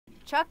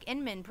Chuck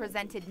Inman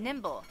presented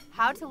Nimble,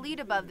 How to Lead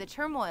Above the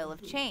Turmoil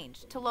of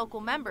Change, to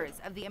local members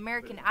of the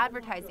American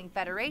Advertising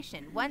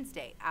Federation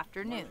Wednesday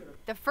afternoon.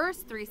 The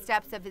first 3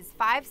 steps of his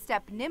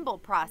 5-step Nimble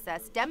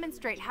process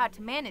demonstrate how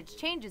to manage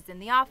changes in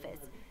the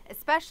office,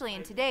 especially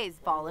in today's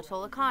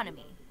volatile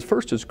economy.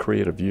 First is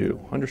create a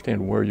view.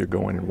 Understand where you're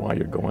going and why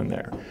you're going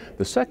there.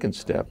 The second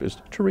step is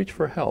to reach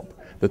for help.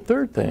 The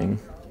third thing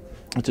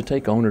is to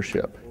take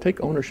ownership.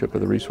 Take ownership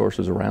of the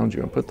resources around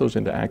you and put those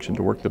into action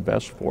to work the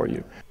best for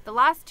you. The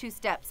last 2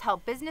 steps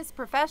help business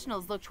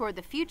professionals look toward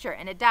the future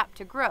and adapt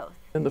to growth.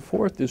 And the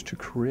fourth is to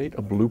create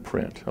a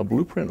blueprint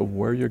of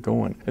where you're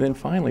going. And then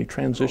finally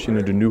transition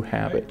into new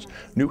habits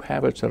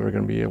that are going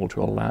to be able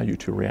to allow you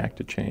to react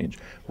to change,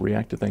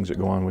 react to things that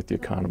go on with the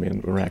economy,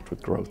 and react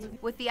with growth.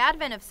 With the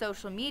advent of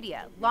social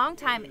media,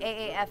 longtime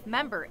AAF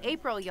member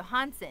April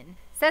Johansson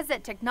says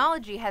that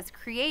technology has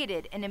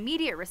created an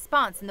immediate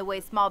response in the way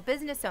small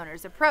business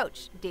owners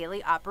approach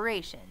daily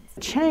operations.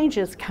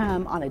 Changes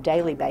come on a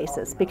daily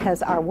basis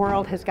because our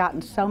world has gotten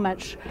so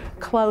much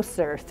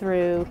closer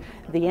through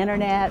the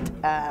internet,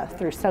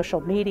 through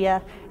social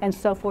media, and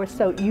so forth.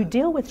 So you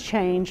deal with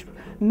change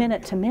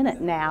minute to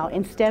minute now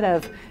instead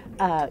of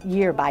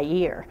year by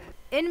year.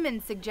 Inman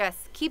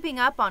suggests keeping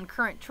up on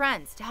current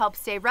trends to help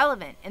stay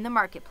relevant in the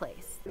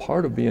marketplace.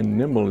 Part of being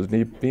nimble is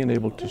being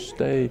able to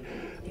stay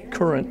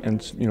current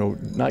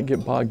and not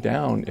get bogged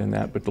down in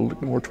that, but to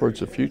look more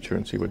towards the future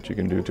and see what you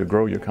can do to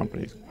grow your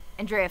companies.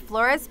 Andrea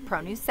Flores, Pro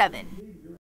News 7.